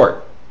is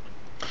short.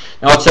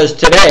 Now it says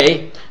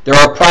today there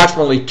are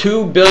approximately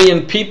 2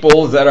 billion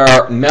people that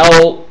are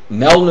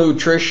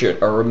malnutrition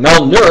or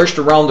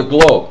malnourished around the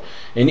globe.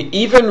 And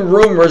even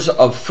rumors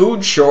of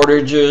food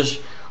shortages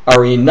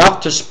are enough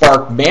to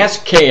spark mass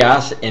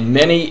chaos in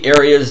many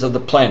areas of the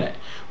planet.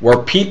 Where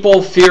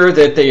people fear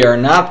that they are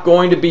not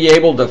going to be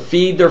able to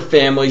feed their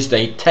families,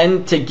 they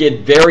tend to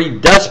get very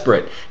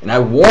desperate. And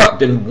I've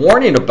been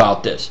warning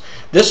about this.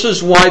 This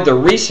is why the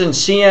recent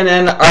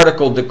CNN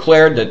article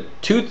declared that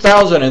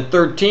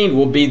 2013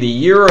 will be the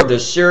year of the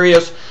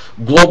serious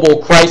global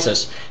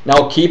crisis.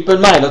 Now keep in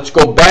mind, let's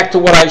go back to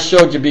what I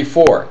showed you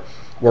before.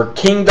 We're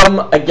kingdom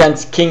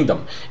against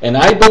kingdom. And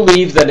I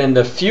believe that in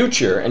the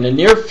future, in the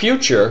near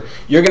future,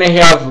 you're going to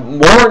have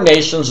more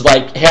nations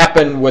like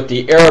happened with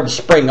the Arab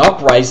Spring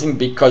uprising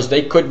because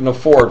they couldn't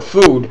afford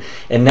food.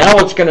 And now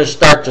it's going to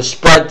start to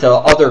spread to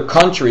other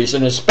countries,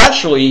 and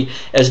especially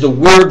as the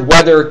weird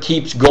weather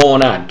keeps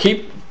going on.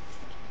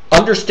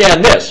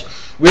 Understand this.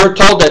 We were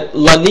told that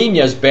La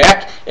Nina's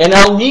back and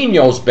El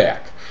Nino's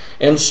back.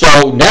 And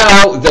so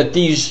now that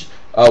these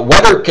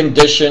weather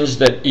conditions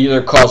that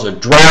either cause a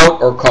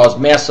drought or cause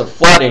massive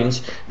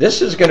floodings,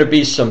 this is going to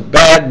be some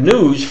bad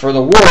news for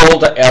the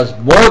world as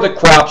more of the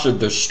crops are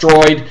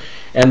destroyed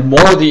and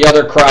more of the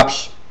other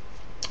crops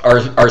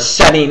are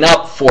setting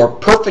up for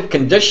perfect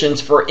conditions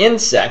for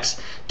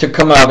insects to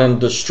come out and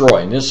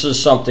destroy. And this is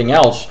something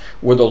else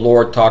where the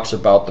Lord talks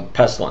about the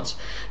pestilence.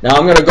 Now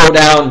I'm going to go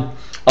down.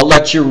 I'll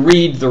let you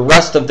read the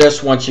rest of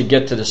this once you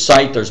get to the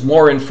site. There's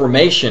more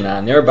information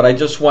on there, but I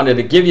just wanted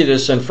to give you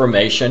this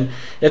information.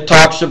 It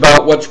talks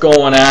about what's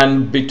going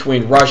on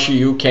between Russia,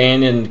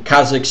 Ukraine, and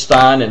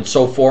Kazakhstan and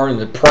so forth,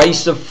 and the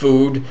price of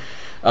food,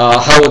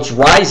 how it's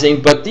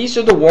rising. But these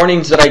are the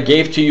warnings that I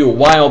gave to you a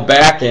while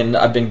back, and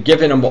I've been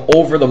giving them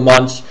over the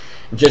months,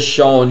 just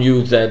showing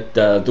you that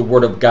the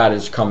Word of God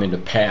is coming to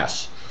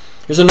pass.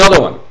 Here's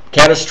another one.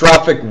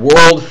 Catastrophic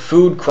world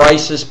food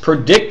crisis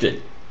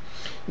predicted.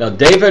 Now,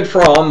 David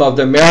Fromm of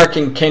the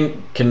American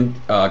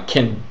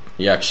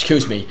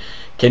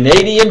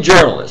Canadian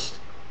journalist,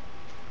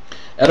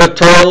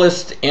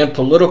 editorialist, and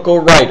political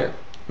writer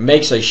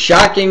makes a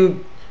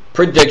shocking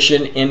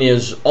prediction in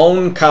his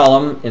own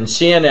column in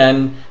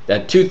CNN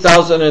that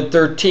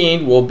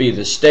 2013 will be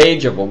the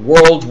stage of a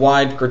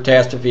worldwide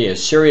catastrophe, a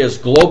serious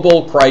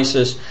global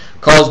crisis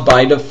caused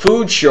by the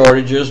food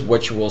shortages,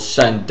 which will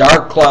send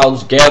dark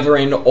clouds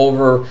gathering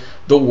over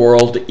the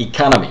world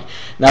economy.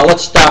 Now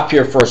let's stop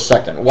here for a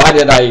second. Why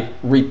did I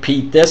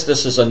repeat this?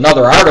 This is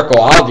another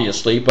article,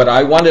 obviously, but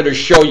I wanted to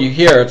show you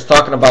here. It's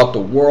talking about the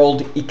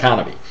world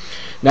economy.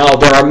 Now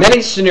there are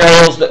many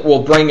scenarios that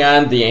will bring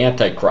on the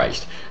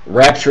Antichrist.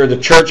 Rapture of the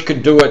church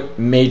could do it,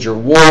 major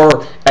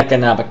war,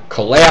 economic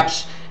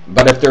collapse.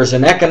 But if there's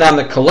an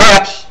economic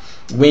collapse,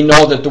 we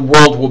know that the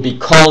world will be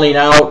calling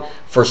out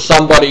for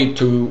somebody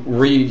to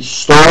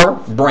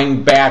restore,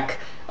 bring back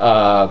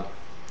a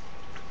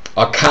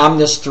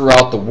calmness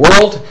throughout the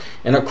world,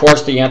 and of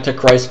course the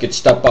Antichrist could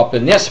step up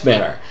in this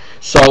manner.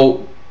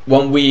 So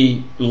when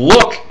we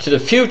look to the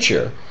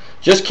future,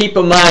 just keep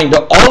in mind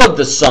all of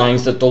the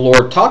signs that the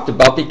Lord talked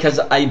about, because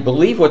I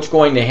believe what's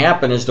going to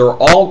happen is they're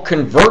all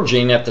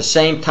converging at the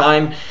same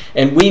time,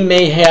 and we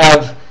may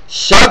have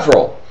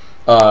several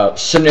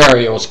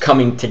scenarios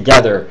coming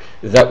together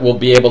that will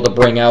be able to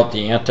bring out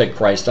the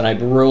Antichrist. And I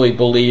really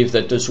believe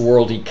that this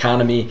world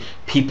economy,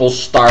 people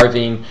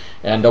starving,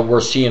 and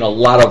we're seeing a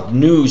lot of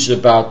news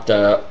about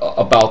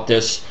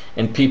this,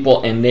 and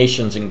people and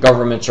nations and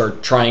governments are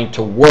trying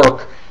to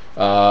work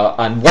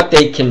on what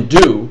they can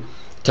do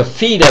to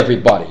feed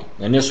everybody.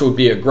 And this would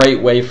be a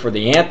great way for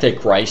the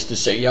Antichrist to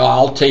say, yeah,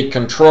 I'll take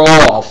control,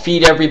 I'll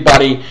feed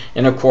everybody,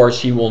 and of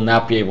course he will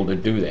not be able to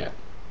do that.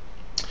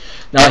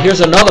 Now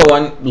here's another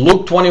one,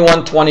 Luke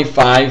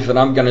 21:25, and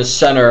I'm going to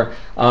center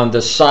on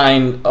the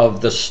sign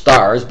of the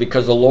stars,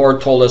 because the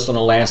Lord told us in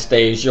the last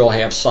days you'll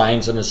have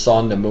signs in the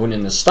sun, the moon,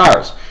 and the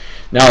stars.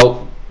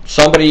 Now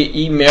somebody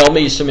emailed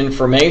me some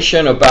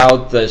information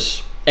about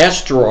this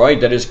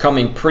asteroid that is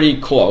coming pretty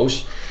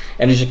close,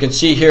 and as you can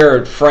see here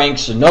at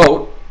Frank's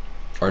note,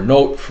 or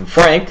note from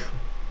Frank,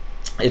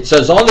 it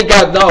says, only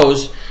God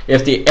knows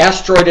if the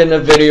asteroid in the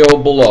video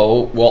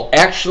below will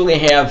actually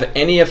have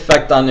any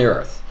effect on the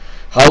earth.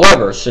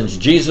 However, since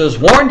Jesus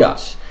warned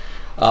us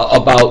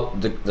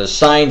about the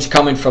signs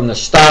coming from the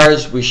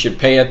stars, we should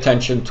pay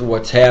attention to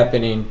what's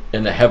happening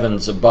in the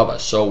heavens above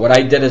us. So what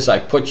I did is I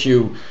put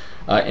you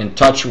in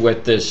touch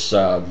with this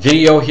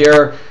video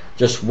here.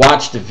 Just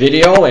watch the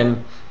video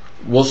and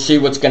we'll see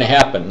what's going to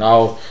happen.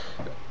 Now,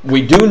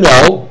 we do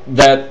know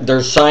that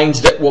there's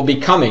signs that will be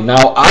coming.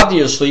 Now,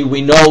 obviously,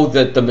 we know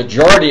that the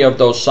majority of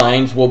those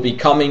signs will be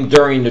coming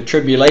during the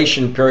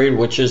tribulation period,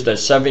 which is the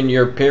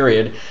 7-year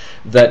period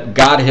that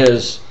God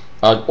has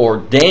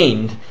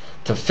ordained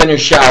to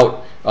finish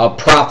out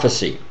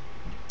prophecy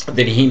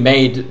that he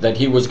made, that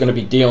he was going to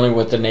be dealing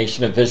with the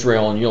nation of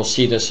Israel, and you'll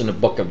see this in the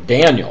book of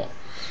Daniel.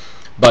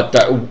 But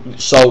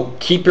so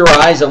keep your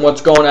eyes on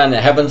what's going on in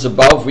the heavens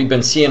above. We've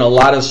been seeing a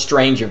lot of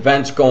strange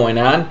events going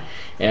on,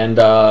 and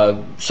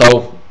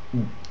so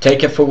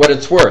take it for what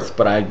it's worth.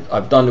 But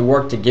I've done the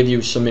work to give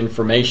you some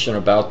information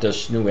about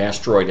this new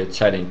asteroid that's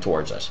heading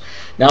towards us.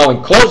 Now,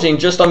 in closing,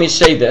 just let me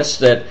say this,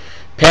 that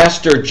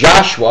Pastor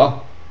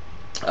Joshua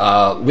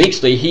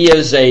Weeksley, he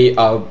is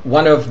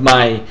one of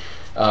my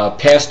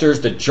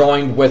pastors that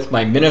joined with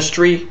my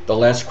ministry, the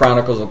Last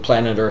Chronicles of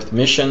Planet Earth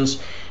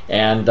Missions,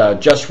 and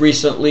just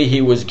recently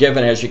he was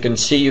given, as you can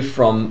see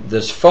from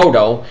this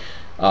photo,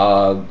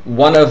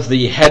 one of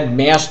the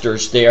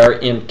headmasters there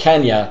in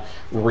Kenya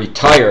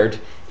retired,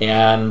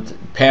 and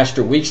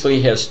Pastor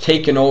Weeksley has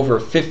taken over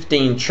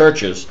 15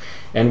 churches.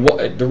 And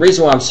the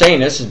reason why I'm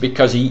saying this is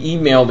because he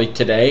emailed me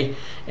today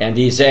and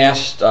he's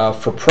asked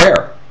for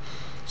prayer.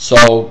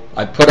 So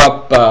I put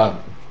up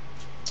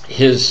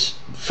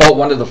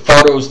one of the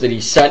photos that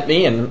he sent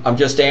me, and I'm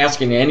just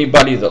asking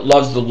anybody that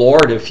loves the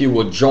Lord if you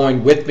would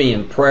join with me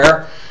in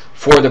prayer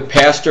for the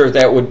pastor.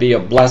 That would be a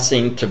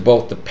blessing to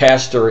both the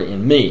pastor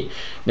and me.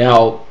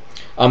 Now,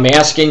 I'm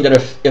asking that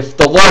if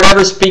the Lord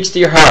ever speaks to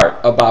your heart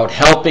about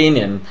helping,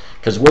 and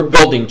because we're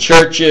building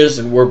churches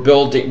and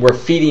we're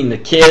feeding the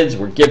kids,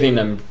 we're giving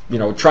them,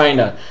 trying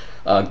to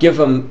give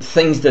them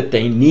things that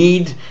they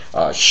need,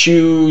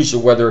 shoes,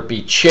 whether it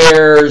be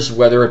chairs,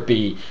 whether it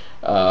be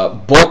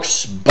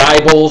books,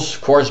 Bibles.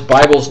 Of course,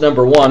 Bible's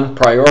 #1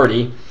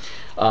 priority.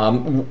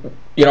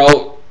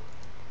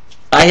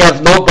 I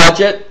have no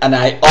budget, and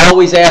I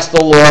always ask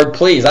the Lord,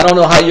 please, I don't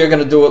know how you're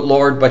going to do it,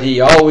 Lord, but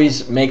he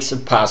always makes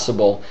it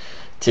possible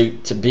to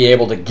be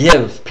able to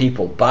give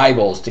people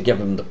Bibles, to give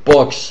them the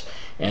books,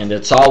 and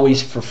it's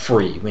always for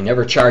free. We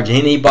never charge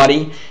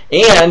anybody.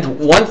 And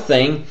one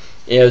thing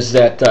is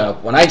that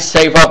when I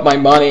save up my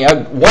money,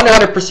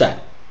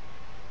 100%.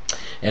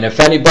 And if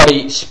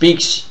anybody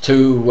speaks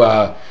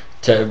to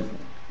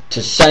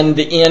send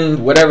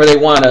in whatever they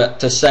want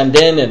to send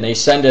in, and they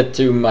send it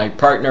to my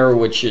partner,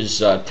 which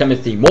is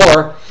Timothy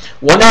Moore,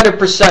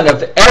 100%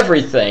 of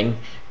everything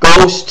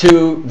goes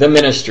to the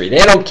ministry.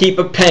 They don't keep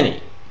a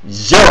penny.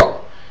 Zero.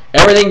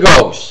 Everything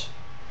goes.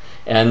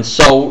 And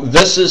so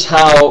this is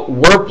how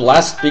we're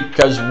blessed,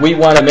 because we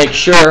want to make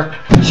sure,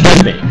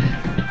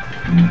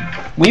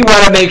 we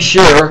want to make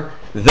sure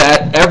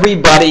that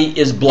everybody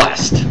is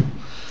blessed.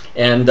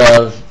 And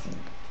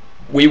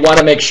we want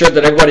to make sure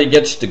that everybody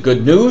gets the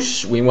good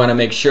news. We want to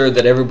make sure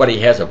that everybody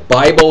has a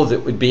Bible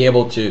that would be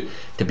able to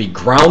be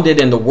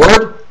grounded in the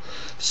Word.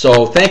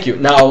 So thank you.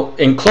 Now,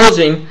 in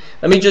closing,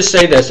 let me just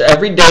say this.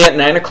 Every day at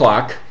 9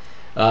 o'clock,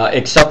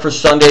 except for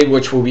Sunday,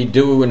 which we'll be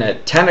doing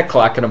at 10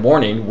 o'clock in the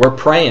morning, we're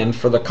praying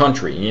for the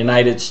country, the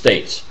United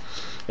States.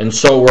 And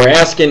so we're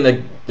asking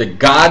that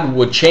God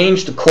would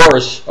change the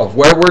course of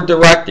where we're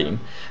directing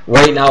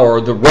right now,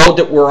 or the road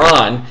that we're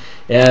on.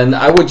 And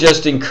I would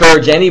just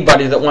encourage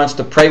anybody that wants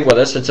to pray with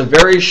us. It's a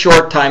very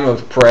short time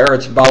of prayer.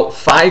 It's about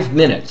 5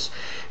 minutes.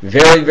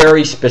 Very,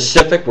 very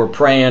specific. We're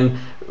praying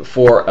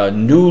for a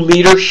new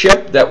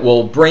leadership that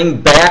will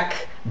bring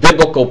back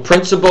biblical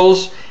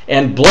principles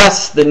and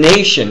bless the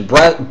nation.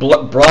 Bless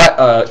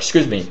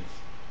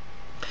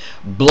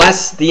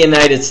the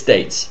United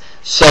States.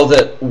 so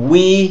that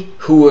we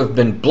who have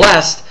been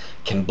blessed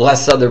can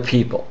bless other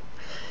people.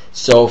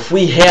 So if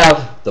we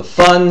have the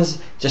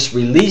funds, just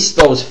release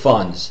those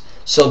funds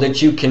so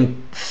that you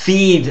can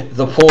feed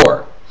the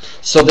poor,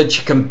 so that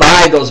you can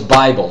buy those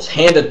Bibles,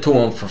 hand it to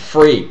them for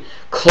free,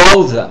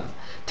 clothe them,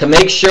 to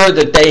make sure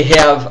that they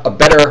have a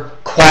better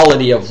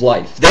quality of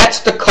life. That's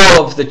the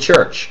call of the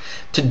church,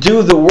 to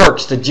do the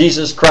works that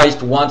Jesus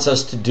Christ wants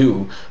us to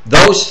do,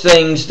 those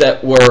things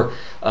that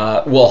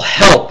will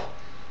help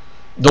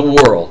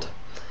the world.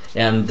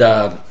 And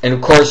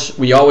of course,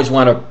 we always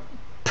want to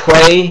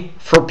pray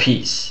for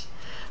peace.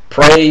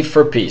 Pray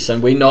for peace.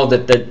 And we know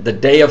that the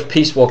day of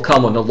peace will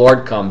come when the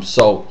Lord comes.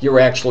 So you're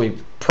actually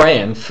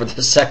praying for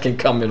the second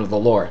coming of the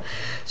Lord.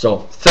 So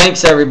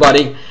thanks,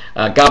 everybody.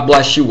 God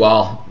bless you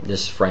all.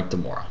 This is Frank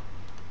DiMora.